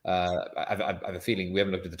 I have a feeling, we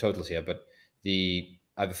haven't looked at the totals here, but I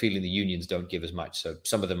have a feeling the unions don't give as much. So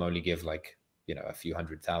some of them only give like, a few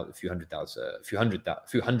hundred thousand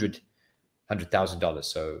dollars.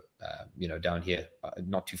 So, down here,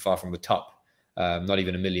 not too far from the top, not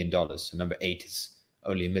even $1 million. So number 8 is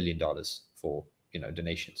only $1 million for,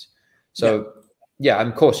 donations. So yeah,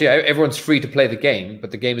 of course, everyone's free to play the game,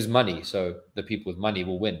 but the game is money. So the people with money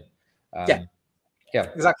will win. Yeah,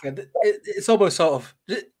 exactly. It's almost sort of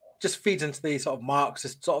just feeds into the sort of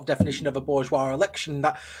Marxist sort of definition of a bourgeois election,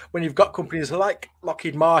 that when you've got companies like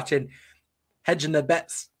Lockheed Martin hedging their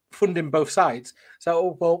bets, funding both sides.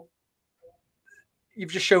 So, well,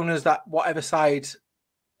 you've just shown us that whatever side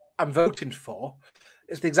I'm voting for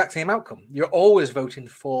is the exact same outcome. You're always voting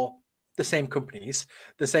for the same companies,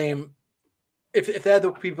 the same. If they're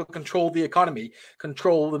the people who control the economy,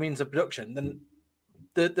 control the means of production, then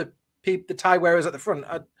the tie wearers at the front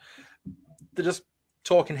they're just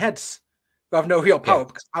talking heads who have no real power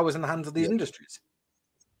because power's in the hands of these industries.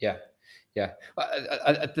 Yeah.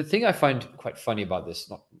 The thing I find quite funny about this,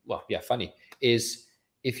 funny, is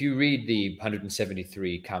if you read the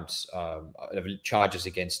 173 counts of charges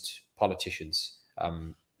against politicians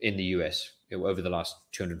in the US over the last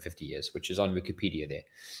 250 years, which is on Wikipedia there,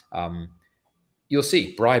 you'll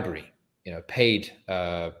see bribery, paid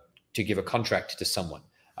to give a contract to someone.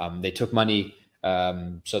 They took money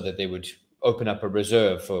so that they would open up a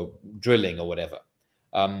reserve for drilling or whatever.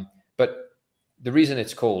 But the reason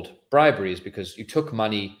it's called bribery is because you took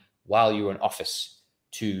money while you were in office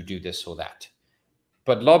to do this or that.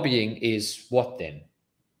 But lobbying is what then?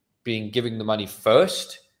 Giving the money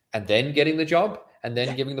first and then getting the job and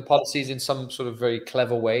then giving the policies in some sort of very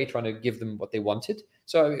clever way, trying to give them what they wanted.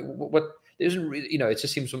 So what isn't really, it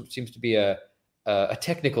just seems to be a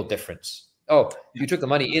technical difference. Oh, you took the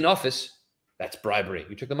money in office, that's bribery.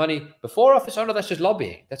 You took the money before office, oh no, that's just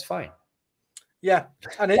lobbying. That's fine. Yeah,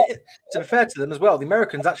 and to be fair to them as well, the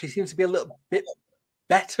Americans actually seem to be a little bit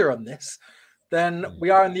better on this than we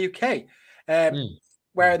are in the UK.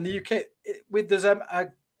 Where in the UK, there's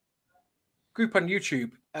a group on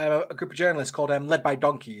YouTube, a group of journalists called Led by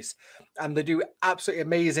Donkeys, and they do absolutely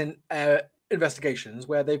amazing investigations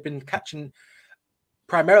where they've been catching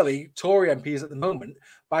primarily Tory MPs at the moment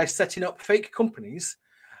by setting up fake companies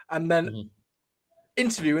and then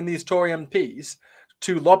interviewing these Tory MPs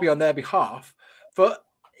to lobby on their behalf for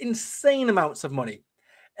insane amounts of money,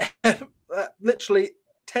 literally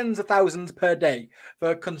tens of thousands per day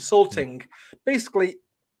for consulting, basically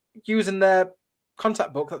using their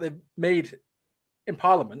contact book that they've made in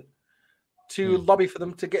Parliament to lobby for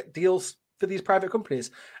them to get deals for these private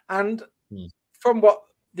companies. And from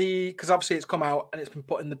because obviously it's come out and it's been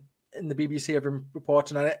put in the BBC, have been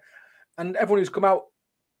reporting on it, and everyone who's come out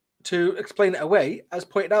to explain it away has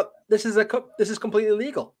pointed out this is completely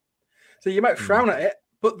illegal. So you might frown at it,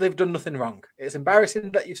 but they've done nothing wrong. It's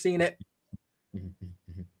embarrassing that you've seen it.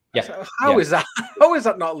 Yeah. So how is that? How is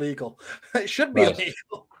that not legal? It should be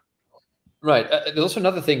illegal. Right. There's also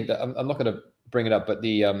another thing that I'm not going to bring it up, but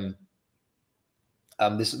there's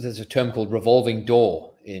a term called revolving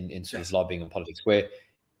door in sort of lobbying and politics, where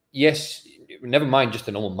never mind just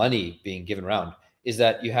the normal money being given around, is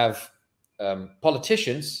that you have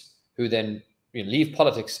politicians who then leave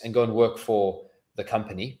politics and go and work for the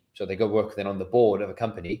company. So they go work then on the board of a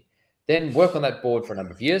company, then work on that board for a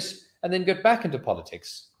number of years, and then get back into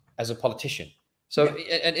politics as a politician. So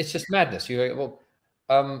and it's just madness. You're like,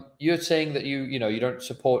 well, you're saying that you don't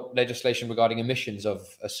support legislation regarding emissions of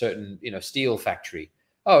a certain steel factory.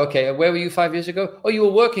 Oh, okay. And where were you 5 years ago? Oh, you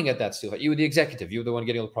were working at that steel factory. You were the executive. You were the one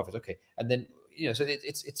getting all the profits. Okay, and then so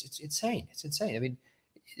it's insane. It's insane. I mean,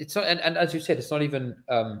 it's not, and as you said, it's not even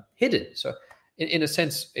hidden. So in a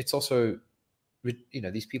sense, it's also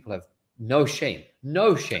these people have no shame.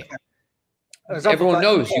 Everyone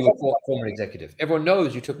knows you were a former executive. Everyone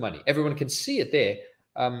knows you took money. Everyone can see it there.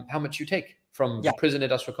 How much you take from the prison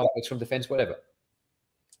industrial complex, from defense, whatever.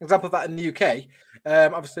 example of that in the UK.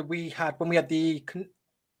 Obviously, when we had the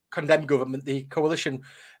condemned government, the coalition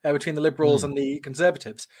between the Liberals and the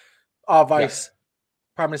Conservatives, our Vice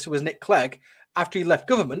Prime Minister was Nick Clegg. After he left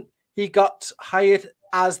government, he got hired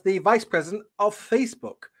as the Vice President of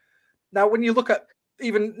Facebook. Now, when you look at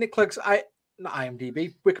even Nick Clegg's not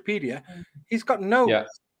IMDb, Wikipedia, he's got no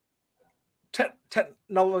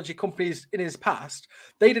technology companies in his past.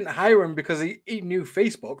 They didn't hire him because he knew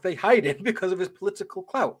Facebook. They hired him because of his political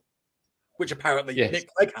clout, which apparently Nick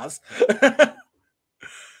Clegg has.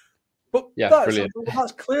 But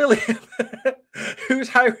that's clearly who's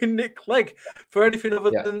hiring Nick Clegg for anything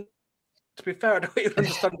other than, to be fair, I don't even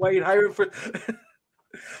understand why you'd hire him for.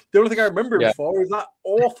 The only thing I remember him for is that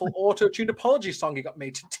awful auto-tuned apology song he got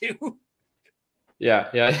made to do. Yeah.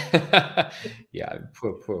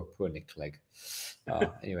 Poor Nick Clegg.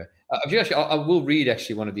 Anyway, I will read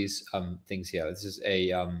actually one of these things here. This is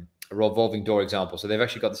a revolving door example. So they've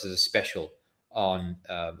actually got this as a special on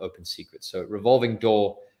Open Secrets. So revolving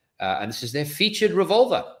door, and this is their featured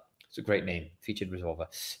revolver. It's a great name, featured revolver.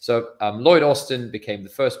 So Lloyd Austin became the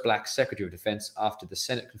first Black Secretary of Defense after the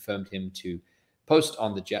Senate confirmed him to post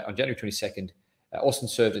on January 22nd. Austin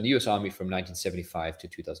served in the U.S. Army from 1975 to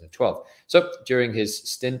 2012. So during his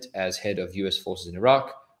stint as head of U.S. forces in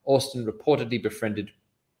Iraq, Austin reportedly befriended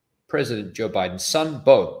President Joe Biden's son,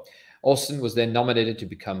 Beau. Austin was then nominated to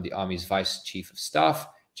become the Army's Vice Chief of Staff.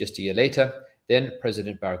 Just a year later, then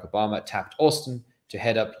President Barack Obama tapped Austin to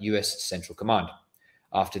head up U.S. Central Command.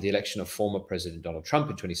 After the election of former President Donald Trump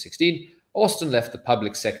in 2016, Austin left the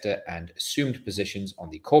public sector and assumed positions on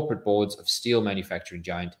the corporate boards of steel manufacturing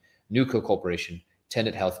giant Nucor Corporation,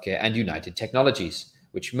 Tenet Healthcare, and United Technologies,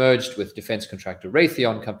 which merged with defense contractor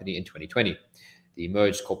Raytheon Company in 2020. The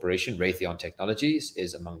merged corporation, Raytheon Technologies,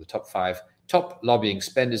 is among the top 5 lobbying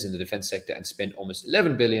spenders in the defense sector and spent almost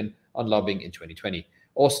 $11 billion on lobbying in 2020.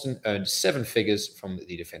 Austin earned 7 figures from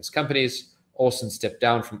the defense companies. Austin stepped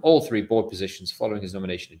down from all 3 board positions following his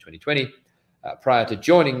nomination in 2020. Prior to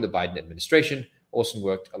joining the Biden administration, Austin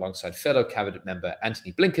worked alongside fellow cabinet member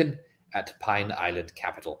Antony Blinken at Pine Island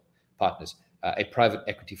Capital Partners, a private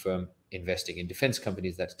equity firm investing in defense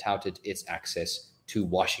companies that touted its access to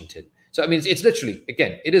Washington. So, I mean, it's literally,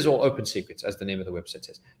 again, it is all open secrets, as the name of the website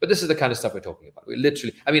says. But this is the kind of stuff we're talking about. We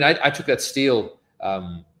literally, I mean, I took that steel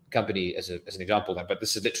company as an example, but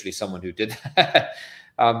this is literally someone who did that.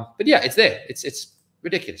 But yeah, it's there. It's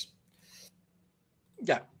ridiculous.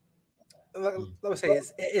 Yeah. Let me say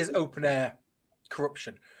it is open air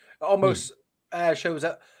corruption. It almost shows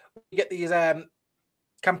that you get these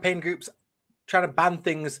campaign groups trying to ban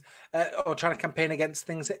things or trying to campaign against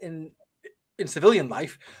things in civilian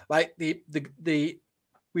life, like the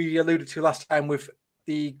we alluded to last time with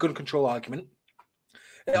the gun control argument.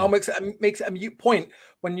 It all makes it a mute point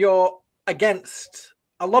when you're against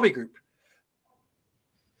a lobby group.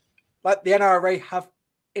 Like the NRA have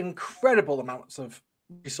incredible amounts of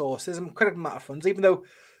resources, incredible amount of funds, even though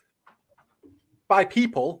by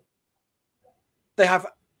people they have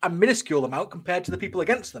a minuscule amount compared to the people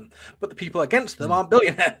against them. But the people against them aren't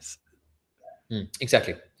billionaires.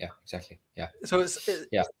 Exactly. Yeah. Exactly. Yeah. So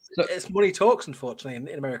it's money talks,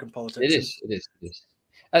 unfortunately, in American politics. It is.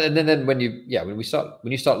 And then when you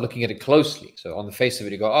start looking at it closely, so on the face of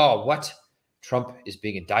it, you go, oh, what? Trump is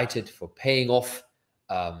being indicted for paying off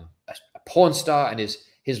a porn star, and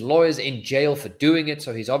his lawyer's in jail for doing it.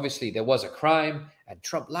 So there was a crime, and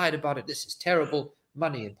Trump lied about it. This is terrible.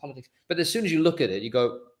 Money in politics. But as soon as you look at it, you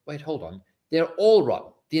go, wait, hold on. They're all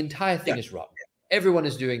rotten. The entire thing is rotten. Everyone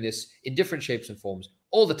is doing this in different shapes and forms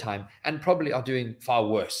all the time, and probably are doing far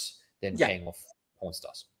worse than paying off porn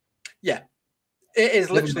stars. Yeah. It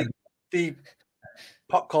is literally the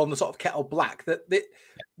pot calling the sort of kettle black.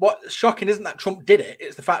 What's shocking isn't that Trump did it.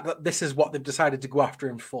 It's the fact that this is what they've decided to go after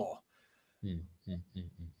him for.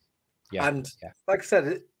 Yeah. And like I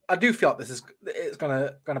said, I do feel like it's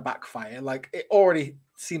gonna backfire. Like it already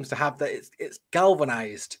seems to have that. It's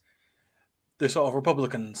galvanized the sort of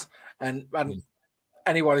Republicans and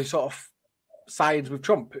anyone who sort of sides with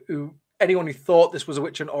Trump. Anyone who thought this was a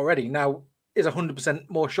witch hunt already now is 100%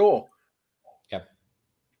 more sure. Yeah.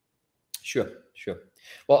 Sure.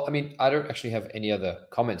 Well, I mean, I don't actually have any other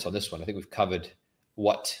comments on this one. I think we've covered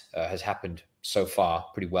what has happened so far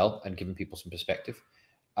pretty well and given people some perspective.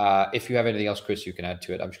 If you have anything else, Chris, you can add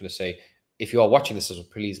to it. I'm just going to say, if you are watching this,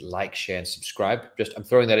 please like, share, and subscribe. I'm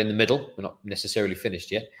throwing that in the middle. We're not necessarily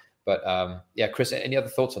finished yet. But Chris, any other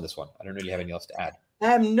thoughts on this one? I don't really have anything else to add.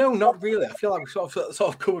 No, not really. I feel like we sort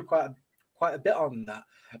of covered quite a bit on that.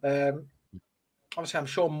 Obviously, I'm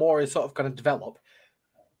sure more is sort of going to develop.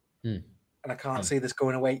 And I can't see this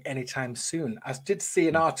going away anytime soon. I did see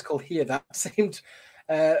an article here that seemed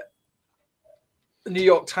The New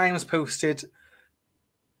York Times posted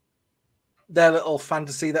their little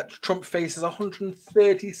fantasy that Trump faces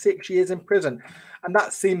 136 years in prison. And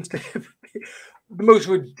that seems to be the most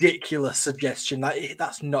ridiculous suggestion.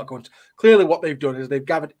 That's not going to... Clearly what they've done is they've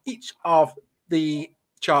gathered each of the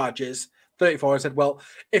charges, 34, and said, well,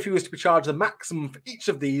 if he was to be charged the maximum for each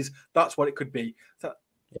of these, that's what it could be. So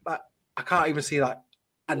I can't even see that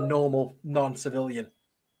a normal non-civilian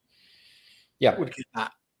would get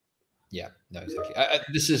that. Yeah, no, exactly.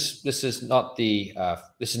 This is not the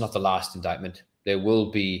last indictment. There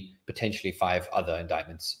will be potentially 5 other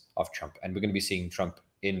indictments of Trump, and we're going to be seeing Trump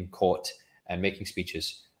in court and making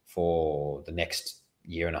speeches for the next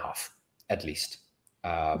year and a half, at least.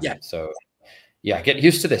 So, yeah, get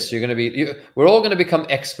used to this. We're all going to become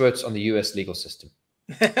experts on the U.S. legal system.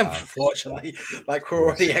 Unfortunately, like we're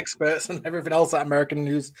already experts on everything else that American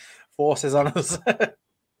news forces on us.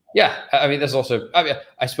 Yeah, I mean, there's also,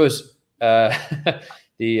 I suppose, the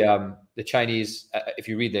Chinese, if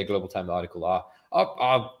you read their Global Times article,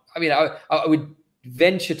 I would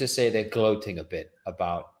venture to say they're gloating a bit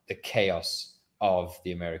about the chaos of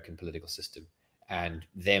the American political system and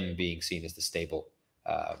them being seen as the stable,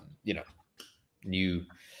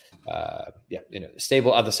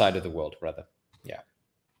 stable other side of the world, rather. Yeah.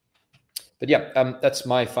 But yeah, that's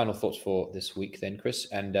my final thoughts for this week then, Chris.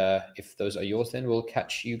 And if those are yours, then we'll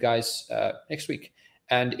catch you guys next week.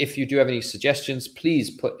 And if you do have any suggestions, please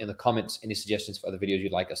put in the comments any suggestions for other videos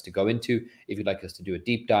you'd like us to go into, if you'd like us to do a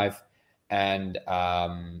deep dive. And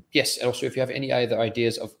yes, and also if you have any other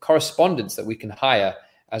ideas of correspondents that we can hire,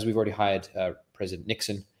 as we've already hired President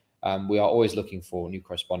Nixon, we are always looking for new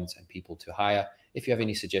correspondents and people to hire. If you have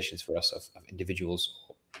any suggestions for us of individuals,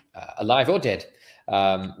 alive or dead,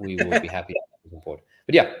 we will be happy to have you on board.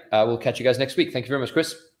 But yeah, we'll catch you guys next week. Thank you very much,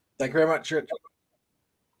 Chris. Thank you very much, Rich.